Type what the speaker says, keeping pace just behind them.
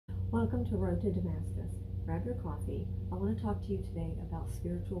Welcome to Road to Damascus. Grab your coffee. I want to talk to you today about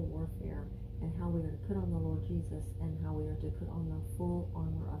spiritual warfare and how we are to put on the Lord Jesus and how we are to put on the full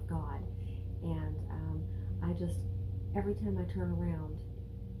armor of God. And every time I turn around,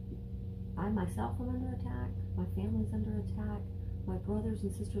 I myself am under attack. My family's under attack. My brothers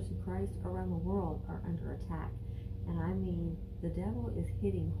and sisters in Christ around the world are under attack. And I mean, the devil is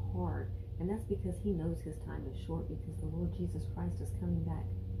hitting hard. And that's because he knows his time is short, because the Lord Jesus Christ is coming back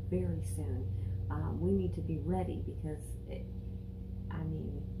very soon. We need to be ready because,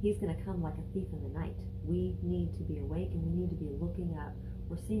 he's going to come like a thief in the night. We need to be awake and we need to be looking up.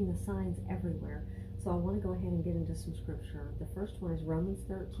 We're seeing the signs everywhere. So I want to go ahead and get into some scripture. The first one is Romans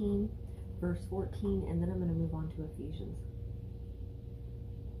 13, verse 14, and then I'm going to move on to Ephesians.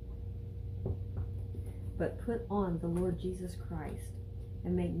 But put on the Lord Jesus Christ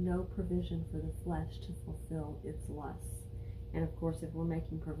and make no provision for the flesh to fulfill its lusts. And of course, if we're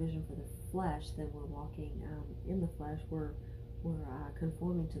making provision for the flesh, then we're walking in the flesh. We're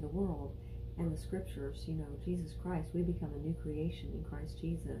conforming to the world. And the scriptures, Jesus Christ, we become a new creation in Christ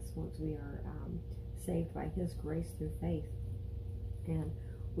Jesus once we are saved by his grace through faith. And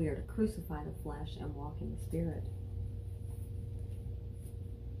we are to crucify the flesh and walk in the Spirit.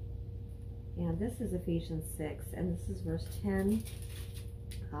 And this is Ephesians 6, and this is verse 10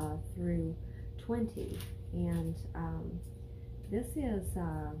 through 20. And this is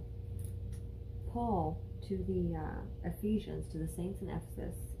Paul to the Ephesians, to the saints in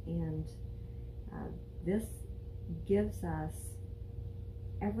Ephesus, and this gives us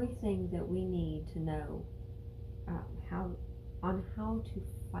everything that we need to know how to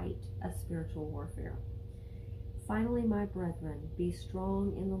fight a spiritual warfare. Finally, my brethren, be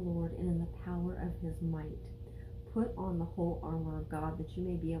strong in the Lord and in the power of his might. Put on the whole armor of God, that you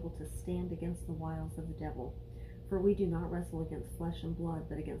may be able to stand against the wiles of the devil. For we do not wrestle against flesh and blood,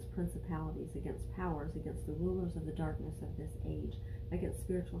 but against principalities, against powers, against the rulers of the darkness of this age, against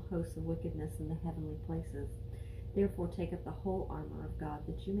spiritual hosts of wickedness in the heavenly places. Therefore take up the whole armor of God,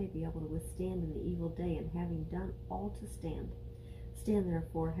 that you may be able to withstand in the evil day, and having done all to stand. Stand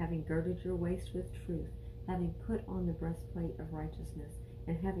therefore, having girded your waist with truth, having put on the breastplate of righteousness,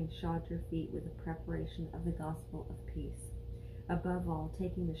 and having shod your feet with the preparation of the gospel of peace. Above all,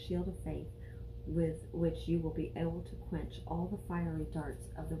 taking the shield of faith, with which you will be able to quench all the fiery darts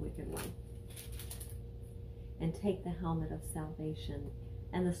of the wicked one. And take the helmet of salvation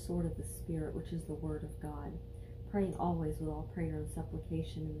and the sword of the Spirit, which is the word of God, praying always with all prayer and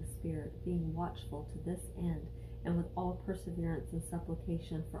supplication in the Spirit, being watchful to this end, and with all perseverance and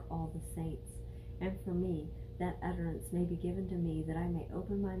supplication for all the saints. And for me, that utterance may be given to me, that I may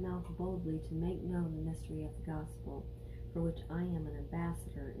open my mouth boldly to make known the mystery of the gospel, for which I am an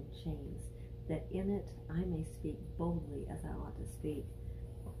ambassador in chains, that in it I may speak boldly as I ought to speak.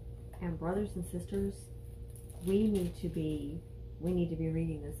 And brothers and sisters, we need to be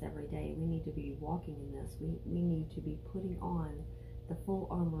reading this every day. We need to be walking in this. We need to be putting on the full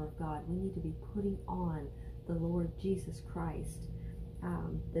armor of God. We need to be putting on the Lord Jesus Christ.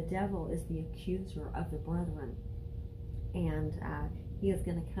 The devil is the accuser of the brethren, and he is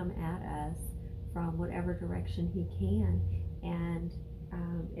going to come at us from whatever direction he can. And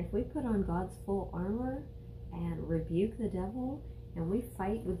if we put on God's full armor and rebuke the devil, and we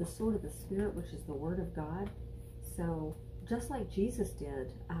fight with the sword of the Spirit, which is the word of God, so just like Jesus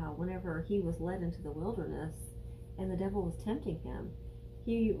did whenever he was led into the wilderness and the devil was tempting him,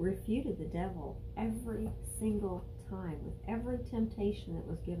 he refuted the devil every single time. With every temptation that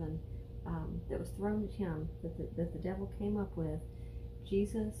was given, that was thrown at him, that the devil came up with,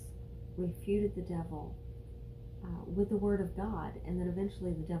 Jesus refuted the devil with the word of God, and then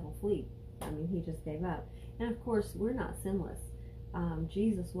eventually the devil fled. He just gave up. And of course, we're not sinless.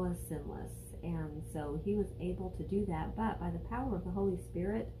 Jesus was sinless, and so he was able to do that. But by the power of the Holy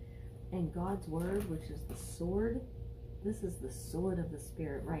Spirit and God's word, which is the sword, this is the sword of the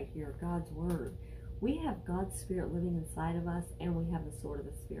Spirit right here, God's word. We have God's Spirit living inside of us, and we have the sword of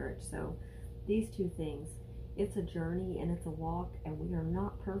the Spirit. So these two things, it's a journey and it's a walk, and we are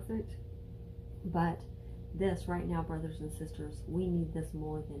not perfect, but this right now, brothers and sisters, we need this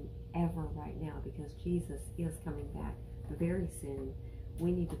more than ever right now, because Jesus is coming back very soon.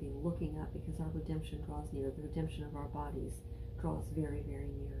 We need to be looking up, because our redemption draws near. The redemption of our bodies draws very, very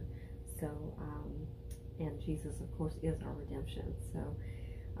near. So, and Jesus, of course, is our redemption. So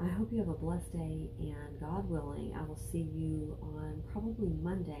I hope you have a blessed day, and God willing, I will see you on probably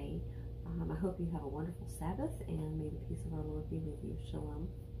Monday. I hope you have a wonderful Sabbath, and may the peace of our Lord be with you. Shalom.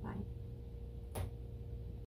 Bye.